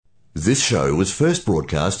This show was first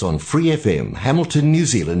broadcast on Free FM, Hamilton, New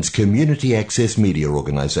Zealand's community access media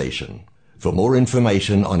organisation. For more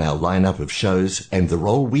information on our lineup of shows and the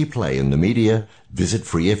role we play in the media, visit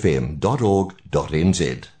freefm.org.nz.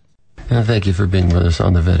 Thank you for being with us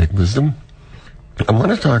on the Vedic Wisdom. I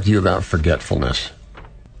want to talk to you about forgetfulness.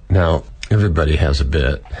 Now, everybody has a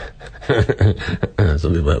bit.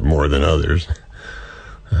 Some people have more than others.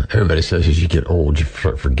 Everybody says as you get old, you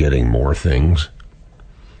start forgetting more things.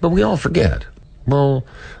 But we all forget. Well,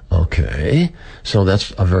 okay. So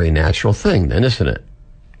that's a very natural thing then, isn't it?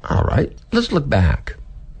 All right. Let's look back.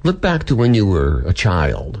 Look back to when you were a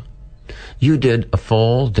child. You did a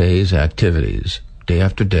full day's activities, day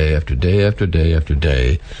after day after day after day after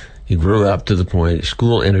day. You grew up to the point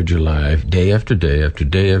school entered your life, day after day after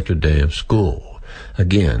day after day of school.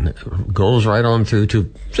 Again, goes right on through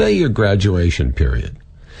to, say, your graduation period.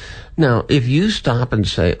 Now, if you stop and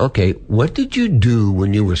say, okay, what did you do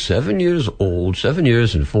when you were 7 years old, 7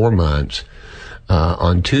 years and 4 months,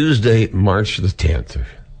 on Tuesday, March the 10th?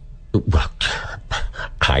 Well,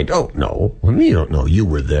 I don't know. I mean, you don't know. You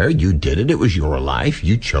were there. You did it. It was your life.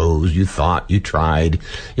 You chose. You thought. You tried.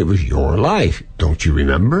 It was your life. Don't you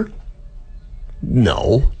remember?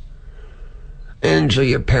 No. And so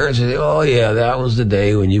your parents say, oh, yeah, that was the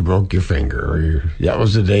day when you broke your finger. Or that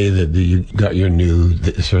was the day that you got your new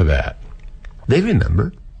this or that. They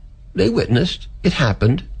remember. They witnessed. It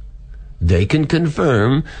happened. They can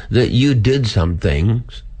confirm that you did some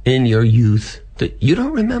things in your youth that you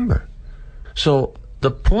don't remember. So the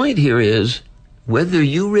point here is, whether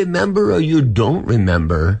you remember or you don't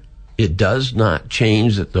remember, it does not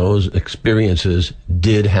change that those experiences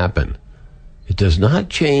did happen. It does not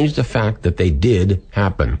change the fact that they did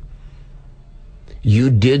happen. You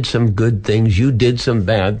did some good things. You did some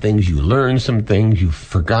bad things. You learned some things. You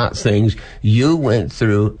forgot things. You went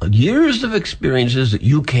through years of experiences that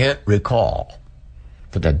you can't recall.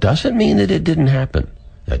 But that doesn't mean that it didn't happen.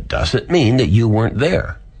 That doesn't mean that you weren't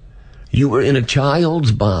there. You were in a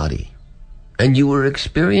child's body, and you were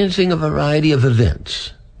experiencing a variety of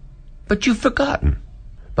events. But you've forgotten.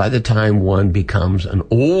 By the time one becomes an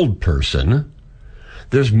old person,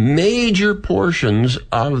 there's major portions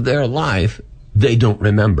of their life they don't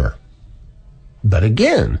remember. But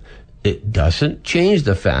again, it doesn't change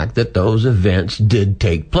the fact that those events did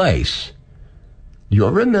take place.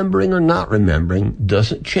 Your remembering or not remembering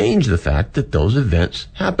doesn't change the fact that those events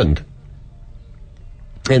happened.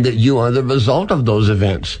 And that you are the result of those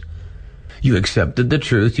events. You accepted the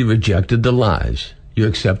truth, you rejected the lies. You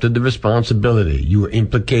accepted the responsibility. You were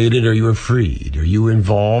implicated or you were freed, or you were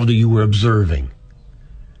involved or you were observing.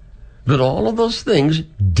 But all of those things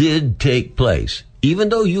did take place, even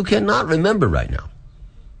though you cannot remember right now.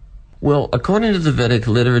 Well, according to the Vedic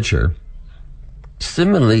literature,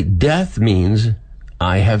 similarly, death means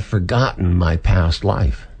I have forgotten my past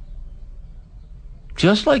life.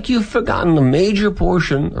 Just like you've forgotten a major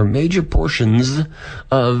portion or major portions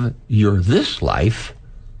of your this life,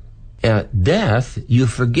 at death, you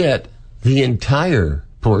forget the entire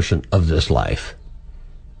portion of this life.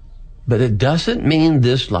 But it doesn't mean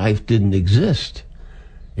this life didn't exist.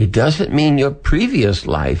 It doesn't mean your previous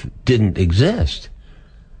life didn't exist.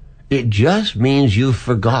 It just means you've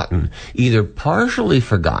forgotten, either partially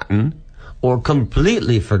forgotten or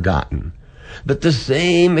completely forgotten. But the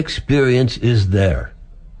same experience is there.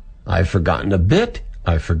 I've forgotten a bit,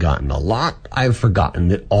 I've forgotten a lot, I've forgotten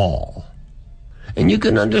it all. And you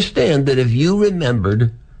can understand that if you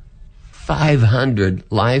remembered 500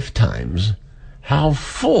 lifetimes, how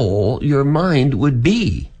full your mind would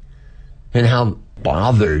be, and how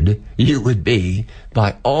bothered you would be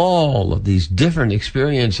by all of these different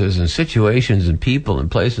experiences and situations and people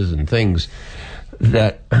and places and things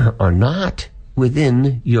that are not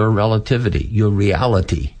within your relativity, your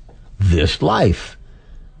reality, this life.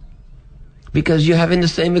 Because you're having the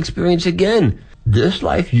same experience again. This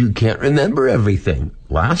life, you can't remember everything.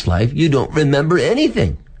 Last life, you don't remember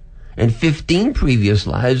anything. And 15 previous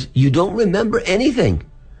lives, you don't remember anything.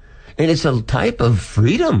 And it's a type of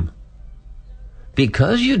freedom.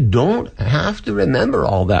 Because you don't have to remember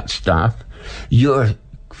all that stuff, you're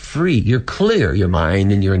free, you're clear, your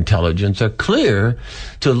mind and your intelligence are clear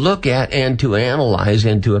to look at and to analyze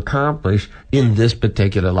and to accomplish in this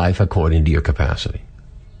particular life according to your capacity.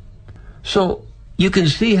 So you can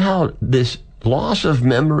see how this loss of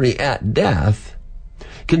memory at death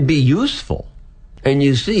can be useful. And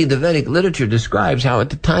you see the Vedic literature describes how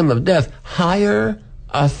at the time of death, higher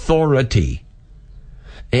authority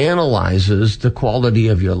analyzes the quality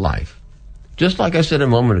of your life. Just like I said a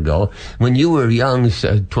moment ago, when you were young,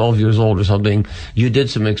 12 years old or something, you did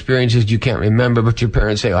some experiences you can't remember, but your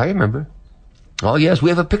parents say, I remember. Oh, yes, we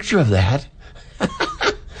have a picture of that.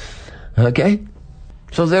 Okay?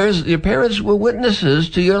 So your parents were witnesses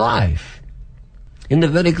to your life. In the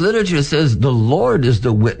Vedic literature, it says the Lord is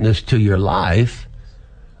the witness to your life,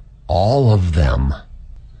 all of them.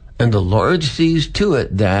 And the Lord sees to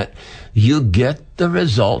it that you get the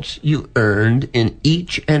results you earned in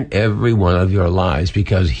each and every one of your lives,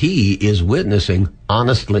 because He is witnessing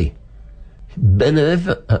honestly,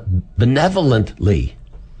 benevolently.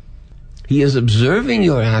 He is observing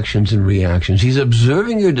your actions and reactions. He's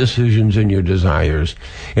observing your decisions and your desires.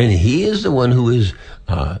 And He is the one who is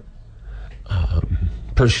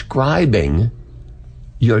prescribing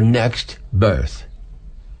your next birth.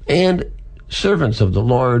 And servants of the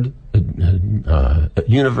Lord,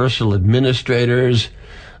 universal administrators,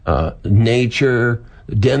 nature,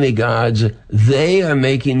 demigods, they are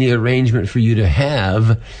making the arrangement for you to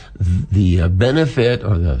have the benefit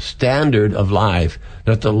or the standard of life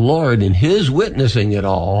that the Lord, in His witnessing it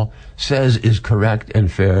all, says is correct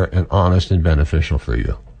and fair and honest and beneficial for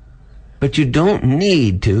you. But you don't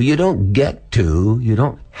need to, you don't get to, you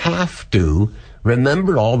don't have to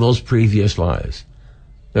remember all those previous lives.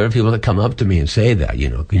 There are people that come up to me and say that,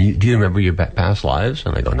 do you remember your past lives?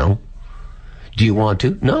 And I go, no. Do you want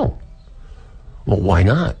to? No. Well, why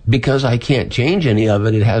not? Because I can't change any of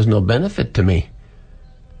it. It has no benefit to me.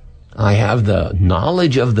 I have the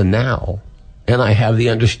knowledge of the now, and I have the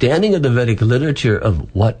understanding of the Vedic literature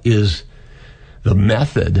of what is the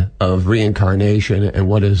method of reincarnation and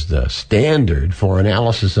what is the standard for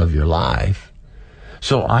analysis of your life.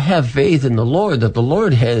 So I have faith in the Lord that the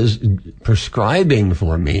Lord has prescribing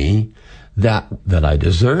for me that I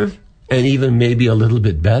deserve, and even maybe a little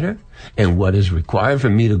bit better, and what is required for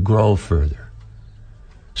me to grow further.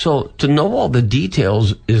 So to know all the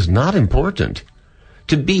details is not important.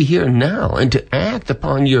 To be here now and to act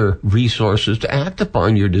upon your resources, to act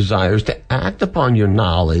upon your desires, to act upon your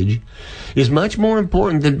knowledge is much more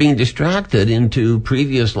important than being distracted into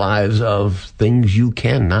previous lives of things you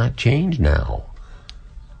cannot change now.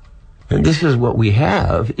 And this is what we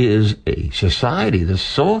have, is a society that's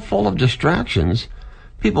so full of distractions.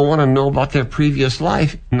 People want to know about their previous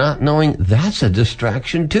life, not knowing that's a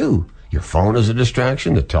distraction too. Your phone is a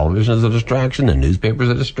distraction, the television is a distraction, the newspaper is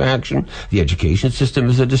a distraction, the education system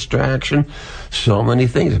is a distraction. So many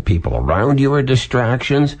things. The people around you are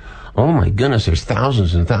distractions. Oh my goodness, there's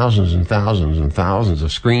thousands and thousands and thousands and thousands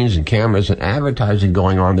of screens and cameras and advertising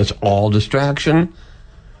going on that's all distraction.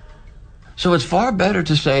 So it's far better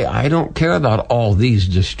to say, I don't care about all these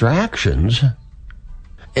distractions,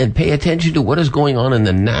 and pay attention to what is going on in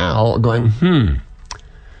the now, going,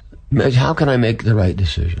 how can I make the right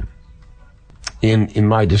decision? In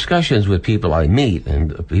my discussions with people I meet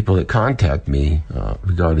and people that contact me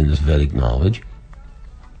regarding this Vedic knowledge,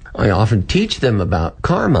 I often teach them about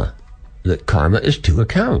karma, that karma is two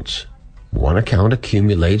accounts. One account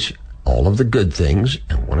accumulates all of the good things,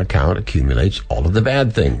 and one account accumulates all of the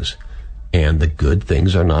bad things. And the good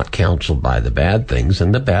things are not canceled by the bad things,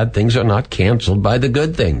 and the bad things are not canceled by the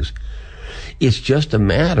good things. It's just a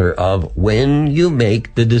matter of when you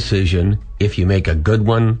make the decision. If you make a good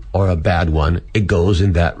one or a bad one, it goes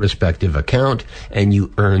in that respective account, and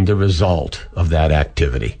you earn the result of that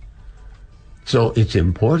activity. So it's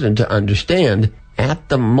important to understand at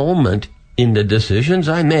the moment in the decisions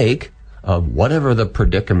I make of whatever the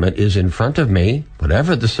predicament is in front of me,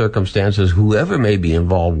 whatever the circumstances, whoever may be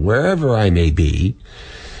involved, wherever I may be,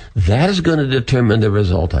 that is going to determine the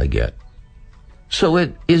result I get. So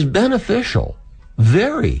it is beneficial,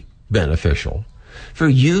 very beneficial, for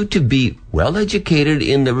you to be well educated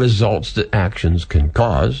in the results that actions can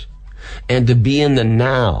cause, and to be in the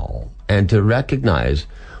now, and to recognize,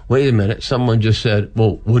 wait a minute, someone just said,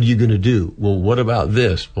 well, what are you going to do? Well, what about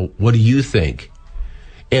this? Well, what do you think?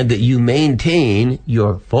 And that you maintain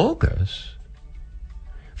your focus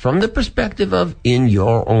from the perspective of, in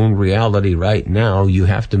your own reality right now, you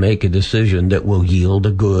have to make a decision that will yield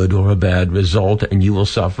a good or a bad result, and you will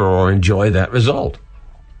suffer or enjoy that result.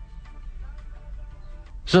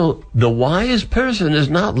 So the wise person is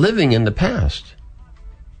not living in the past.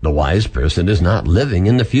 The wise person is not living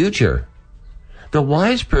in the future. The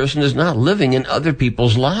wise person is not living in other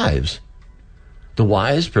people's lives. The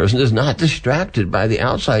wise person is not distracted by the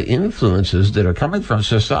outside influences that are coming from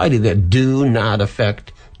society that do not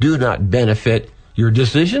benefit your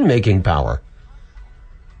decision-making power.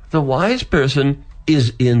 The wise person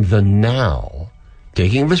is in the now,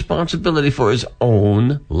 taking responsibility for his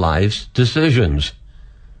own life's decisions.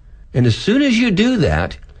 And as soon as you do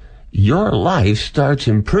that, your life starts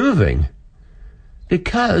improving,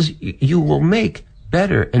 because you will make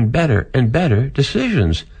better and better and better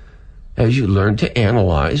decisions. as you learn to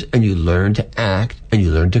analyze and you learn to act and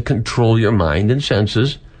you learn to control your mind and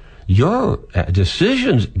senses, your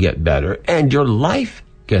decisions get better and your life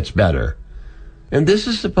gets better. And this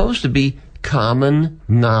is supposed to be common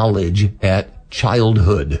knowledge at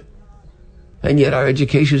childhood. And yet our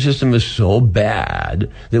education system is so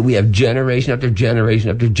bad that we have generation after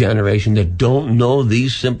generation after generation that don't know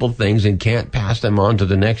these simple things and can't pass them on to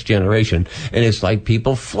the next generation. And it's like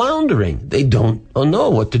people floundering. They don't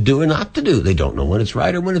know what to do and not to do. They don't know when it's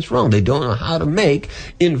right or when it's wrong. They don't know how to make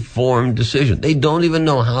informed decisions. They don't even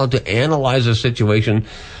know how to analyze a situation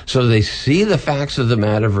so they see the facts of the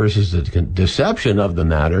matter versus the deception of the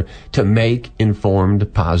matter to make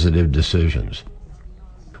informed, positive decisions.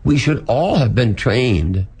 We should all have been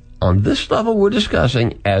trained on this level we're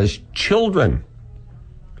discussing as children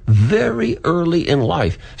very early in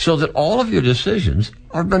life so that all of your decisions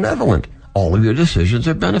are benevolent. All of your decisions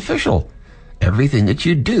are beneficial. Everything that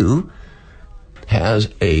you do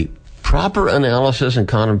has a proper analysis and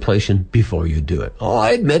contemplation before you do it. Oh, I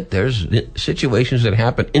admit there's situations that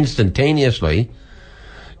happen instantaneously,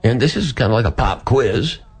 and this is kind of like a pop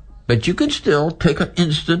quiz, but you can still take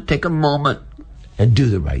a moment, and do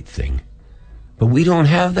the right thing. But we don't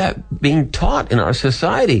have that being taught in our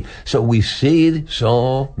society. So we see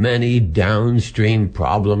so many downstream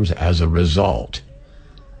problems as a result.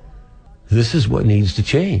 This is what needs to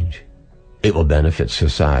change. It will benefit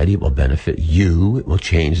society. It will benefit you. It will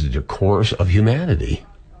change the course of humanity.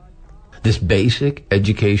 This basic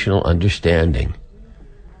educational understanding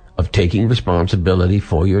of taking responsibility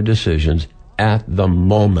for your decisions at the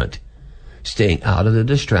moment, staying out of the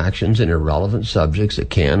distractions and irrelevant subjects that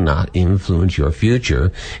cannot influence your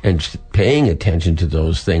future, and paying attention to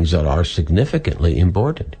those things that are significantly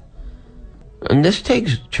important. And this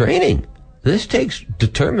takes training. This takes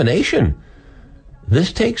determination.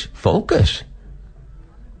 This takes focus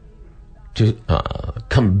to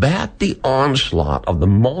combat the onslaught of the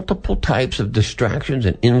multiple types of distractions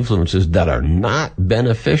and influences that are not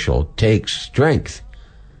beneficial. Takes strength,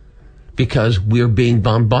 because we're being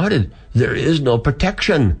bombarded. There is no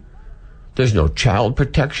protection. There's no child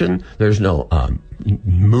protection. There's no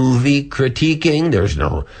movie critiquing. There's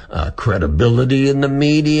no credibility in the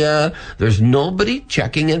media. There's nobody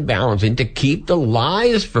checking and balancing to keep the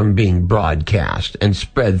lies from being broadcast and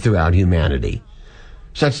spread throughout humanity,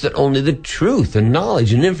 such that only the truth and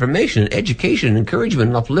knowledge and information and education and encouragement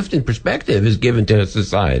and uplifting perspective is given to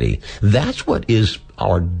society. That's what is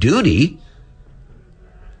our duty.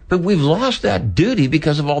 But we've lost that duty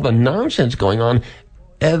because of all the nonsense going on.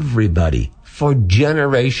 Everybody, for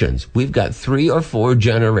generations, we've got 3 or 4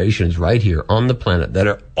 generations right here on the planet that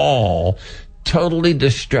are all totally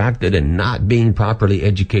distracted and not being properly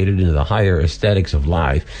educated into the higher aesthetics of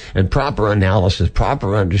life and proper analysis,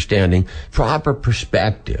 proper understanding, proper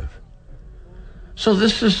perspective. So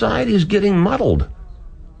this society is getting muddled.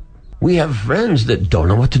 We have friends that don't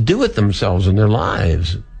know what to do with themselves in their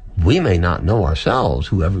lives. We may not know ourselves,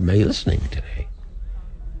 whoever may be listening today.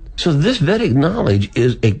 So this Vedic knowledge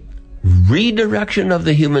is a redirection of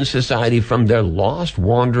the human society from their lost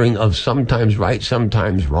wandering of sometimes right,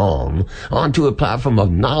 sometimes wrong, onto a platform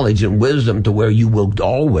of knowledge and wisdom to where you will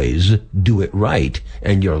always do it right,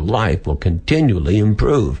 and your life will continually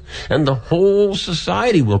improve. And the whole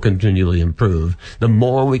society will continually improve the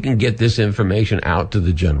more we can get this information out to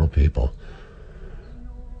the general people.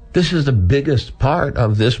 This is the biggest part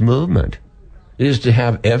of this movement, is to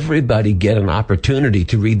have everybody get an opportunity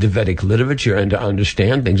to read the Vedic literature and to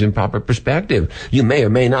understand things in proper perspective. You may or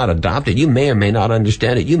may not adopt it. You may or may not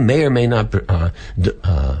understand it. You may or may not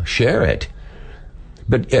share it.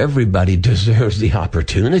 But everybody deserves the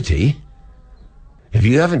opportunity. If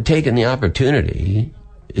you haven't taken the opportunity,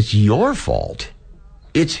 it's your fault.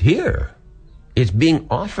 It's here. It's being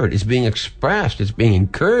offered. It's being expressed. It's being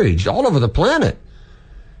encouraged all over the planet.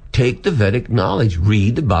 Take the Vedic knowledge.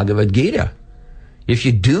 Read the Bhagavad Gita. If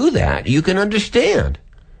you do that, you can understand.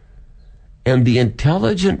 And the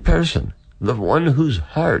intelligent person, the one whose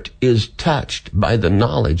heart is touched by the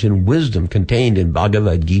knowledge and wisdom contained in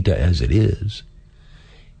Bhagavad Gita as it is,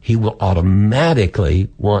 he will automatically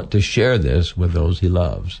want to share this with those he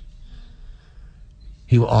loves.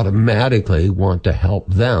 He will automatically want to help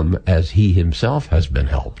them as he himself has been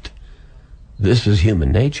helped. This is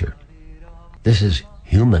human nature. This is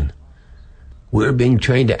human. We're being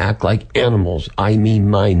trained to act like animals. I, me,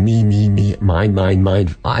 mine, me, mine,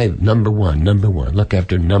 mine. I, number one. Look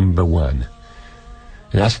after number one.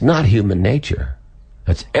 And that's not human nature.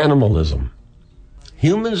 That's animalism.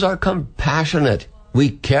 Humans are compassionate. We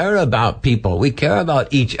care about people. We care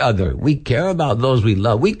about each other. We care about those we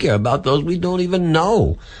love. We care about those we don't even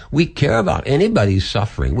know. We care about anybody's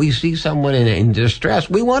suffering. We see someone in distress.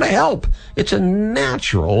 We want to help. It's a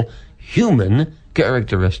natural human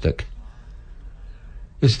characteristic.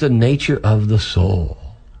 It's the nature of the soul.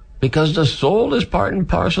 Because the soul is part and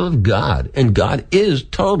parcel of God, and God is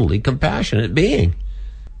totally compassionate being.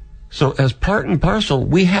 So as part and parcel,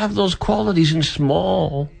 we have those qualities in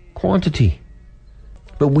small quantity.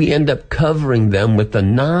 But we end up covering them with the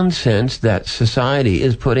nonsense that society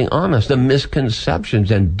is putting on us, the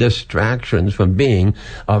misconceptions and distractions from being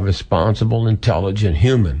a responsible, intelligent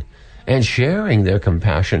human, and sharing their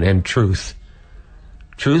compassion and truth.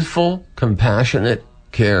 Truthful, compassionate,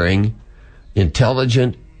 caring,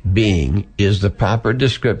 intelligent being is the proper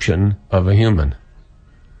description of a human.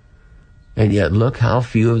 And yet look how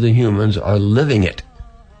few of the humans are living it.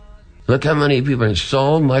 Look how many people are in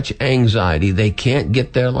so much anxiety they can't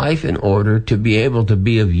get their life in order to be able to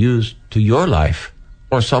be of use to your life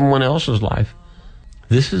or someone else's life.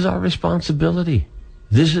 This is our responsibility.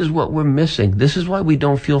 This is what we're missing. This is why we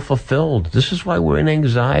don't feel fulfilled. This is why we're in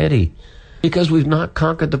anxiety. Because we've not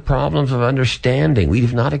conquered the problems of understanding.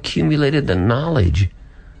 We've not accumulated the knowledge.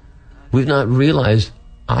 We've not realized,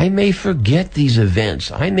 I may forget these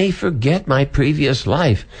events. I may forget my previous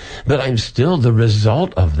life, but I'm still the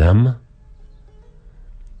result of them.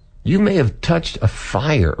 You may have touched a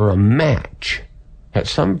fire or a match at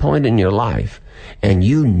some point in your life, and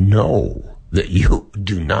you know that you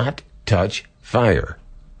do not touch fire.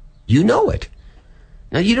 You know it.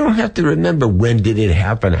 Now, you don't have to remember when did it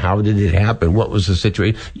happen, how did it happen, what was the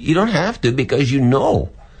situation. You don't have to, because you know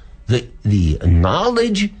that the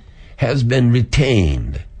knowledge has been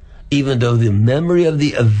retained, even though the memory of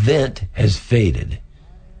the event has faded.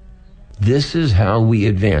 This is how we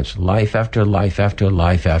advance life after life after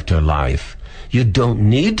life after life. You don't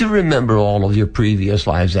need to remember all of your previous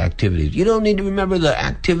life's activities. You don't need to remember the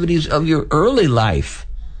activities of your early life.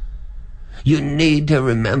 You need to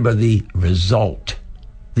remember the result,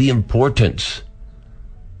 the importance,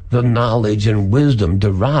 the knowledge and wisdom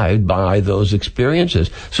derived by those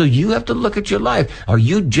experiences. So you have to look at your life. Are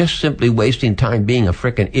you just simply wasting time being a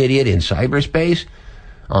frickin' idiot in cyberspace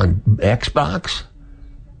on Xbox?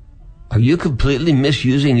 Are you completely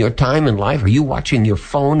misusing your time in life? Are you watching your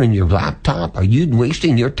phone and your laptop? Are you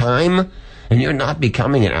wasting your time and you're not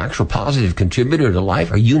becoming an actual positive contributor to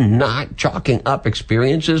life? Are you not chalking up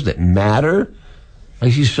experiences that matter? I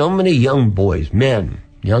see so many young boys,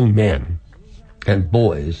 young men and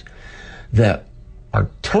boys that are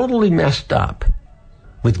totally messed up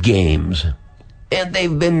with games, and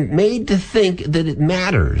they've been made to think that it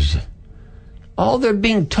matters. All they're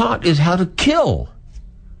being taught is how to kill.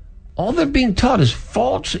 All they're being taught is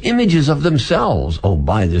false images of themselves. Oh,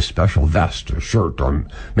 buy this special vest or shirt, or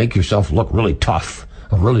make yourself look really tough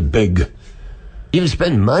or really big. Even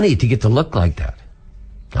spend money to get to look like that.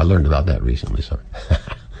 I learned about that recently, sorry.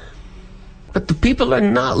 But the people are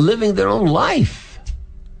not living their own life.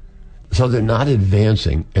 So they're not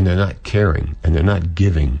advancing, and they're not caring, and they're not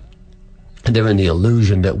giving. And they're in the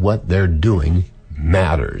illusion that what they're doing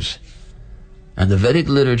matters. And the Vedic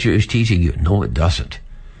literature is teaching you, no, it doesn't.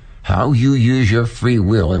 How you use your free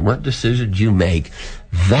will and what decisions you make,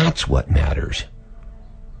 that's what matters.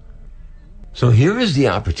 So here is the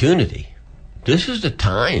opportunity. This is the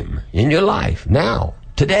time in your life now.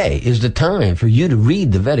 Today is the time for you to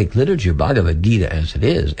read the Vedic literature, Bhagavad Gita as it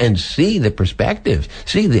is, and see the perspectives,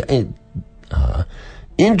 see the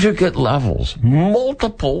intricate levels,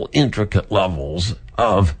 multiple intricate levels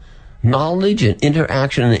of knowledge and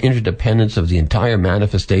interaction and interdependence of the entire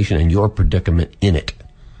manifestation and your predicament in it.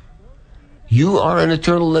 You are an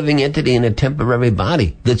eternal living entity in a temporary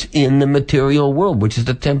body that's in the material world, which is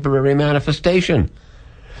the temporary manifestation.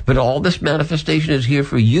 But all this manifestation is here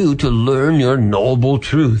for you to learn your noble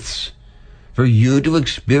truths, for you to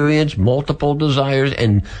experience multiple desires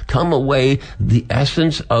and come away the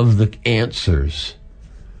essence of the answers,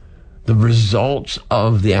 the results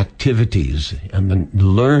of the activities and the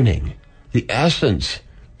learning, the essence,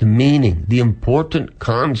 the meaning, the important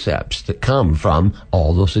concepts that come from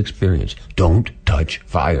all those experiences. Don't touch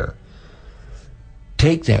fire.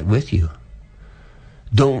 Take that with you.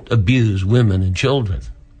 Don't abuse women and children.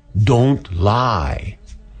 Don't lie.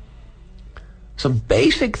 Some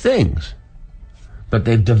basic things. But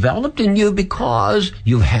they've developed in you because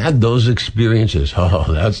you've had those experiences.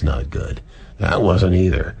 Oh, that's not good. That wasn't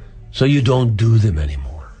either. So you don't do them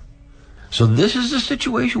anymore. So this is the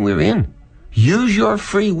situation we're in. Use your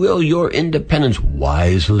free will, your independence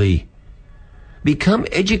wisely. Become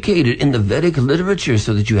educated in the Vedic literature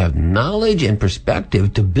so that you have knowledge and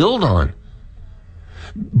perspective to build on.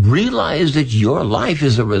 Realize that your life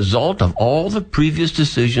is a result of all the previous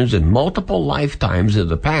decisions in multiple lifetimes of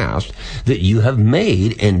the past that you have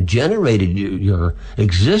made and generated your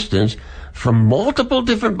existence from multiple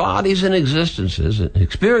different bodies and existences,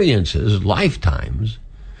 experiences, lifetimes,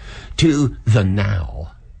 to the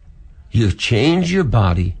now. You've changed your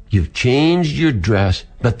body, you've changed your dress,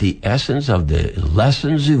 but the essence of the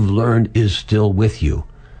lessons you've learned is still with you.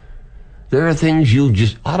 There are things you'll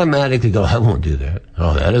just automatically go, I won't do that.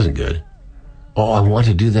 Oh, that isn't good. Oh, I want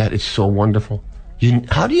to do that. It's so wonderful.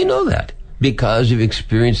 How do you know that? Because you've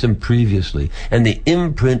experienced them previously, and the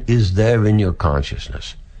imprint is there in your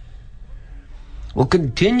consciousness. Well,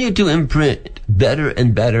 continue to imprint better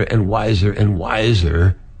and better and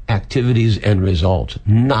wiser activities and results,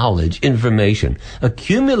 knowledge, information.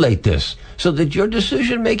 Accumulate this so that your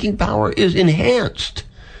decision-making power is enhanced.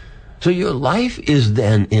 So your life is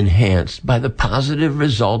then enhanced by the positive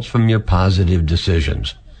results from your positive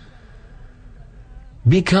decisions.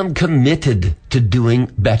 Become committed to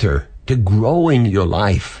doing better, to growing your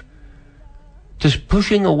life, to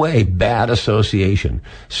pushing away bad association.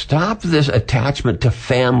 Stop this attachment to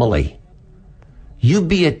family. You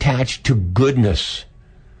be attached to goodness.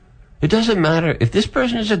 It doesn't matter if this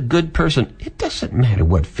person is a good person. It doesn't matter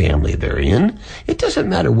what family they're in. It doesn't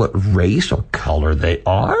matter what race or color they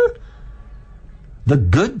are. The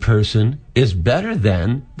good person is better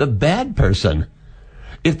than the bad person.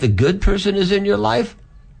 If the good person is in your life,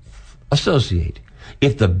 associate.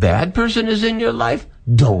 If the bad person is in your life,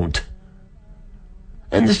 don't.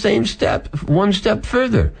 And the same step, one step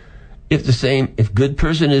further. If good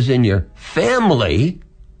person is in your family,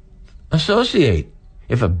 associate.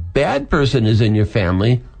 If a bad person is in your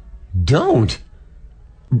family, don't.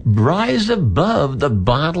 Rise above the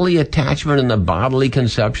bodily attachment and the bodily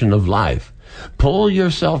conception of life. Pull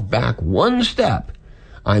yourself back one step.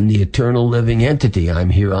 I'm the eternal living entity. I'm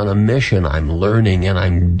here on a mission. I'm learning and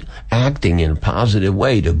I'm acting in a positive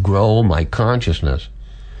way to grow my consciousness,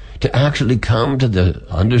 to actually come to the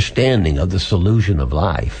understanding of the solution of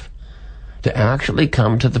life, to actually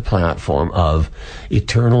come to the platform of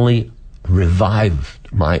eternally revive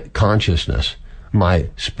my consciousness, my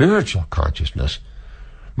spiritual consciousness,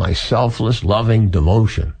 my selfless loving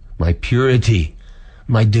devotion, my purity,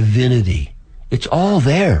 my divinity. It's all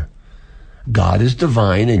there. God is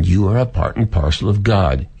divine and you are a part and parcel of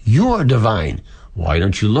God. You are divine. Why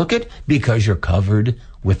don't you look it? Because you're covered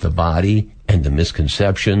with the body and the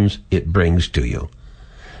misconceptions it brings to you.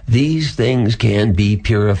 These things can be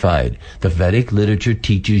purified. The Vedic literature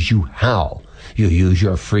teaches you how. You use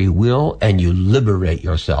your free will and you liberate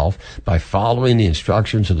yourself by following the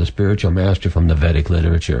instructions of the spiritual master from the Vedic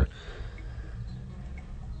literature.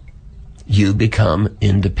 You become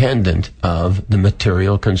independent of the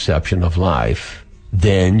material conception of life.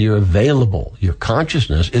 Then you're available. Your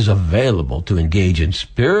consciousness is available to engage in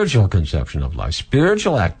spiritual conception of life,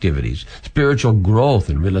 spiritual activities, spiritual growth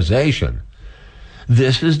and realization.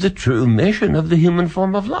 This is the true mission of the human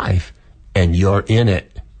form of life, and you're in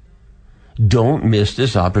it. Don't miss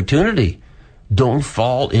this opportunity. Don't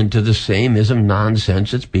fall into the same-ism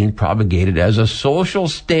nonsense that's being propagated as a social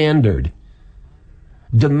standard.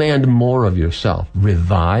 Demand more of yourself.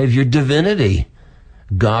 Revive your divinity.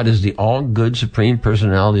 God is the all-good Supreme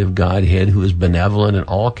Personality of Godhead who is benevolent in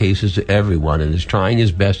all cases to everyone and is trying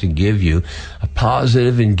his best to give you a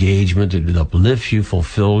positive engagement that uplifts you,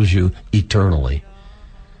 fulfills you eternally.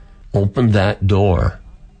 Open that door.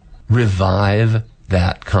 Revive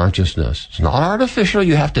that consciousness. It's not artificial.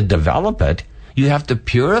 You have to develop it. You have to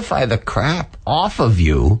purify the crap off of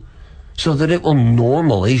you so that it will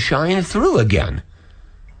normally shine through again.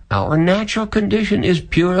 Our natural condition is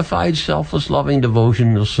purified, selfless, loving,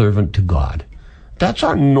 devotional servant to God. That's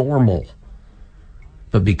our normal.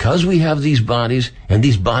 But because we have these bodies, and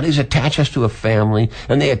these bodies attach us to a family,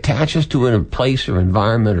 and they attach us to a place or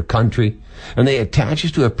environment or country, and they attach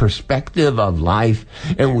us to a perspective of life,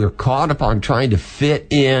 and we're caught upon trying to fit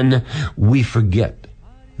in, we forget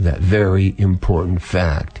that very important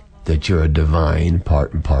fact that you're a divine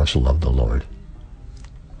part and parcel of the Lord.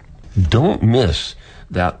 Don't miss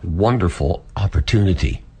that wonderful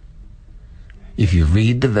opportunity. If you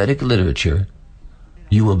read the Vedic literature,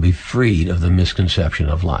 you will be freed of the misconception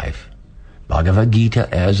of life. Bhagavad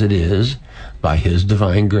Gita as it is, by His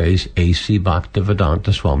Divine Grace, A.C.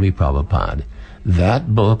 Bhaktivedanta Swami Prabhupada.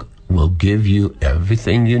 That book will give you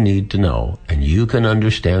everything you need to know, and you can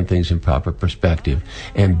understand things in proper perspective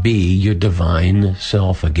and be your divine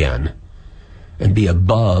self again, and be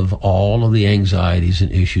above all of the anxieties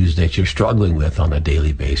and issues that you're struggling with on a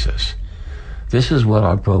daily basis. This is what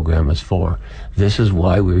our program is for. This is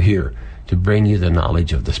why we're here, to bring you the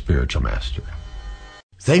knowledge of the spiritual master.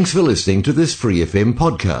 Thanks for listening to this Free FM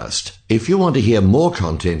podcast. If you want to hear more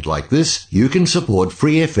content like this, you can support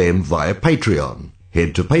Free FM via Patreon.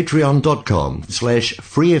 Head to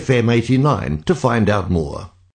patreon.com/freefm89 to find out more.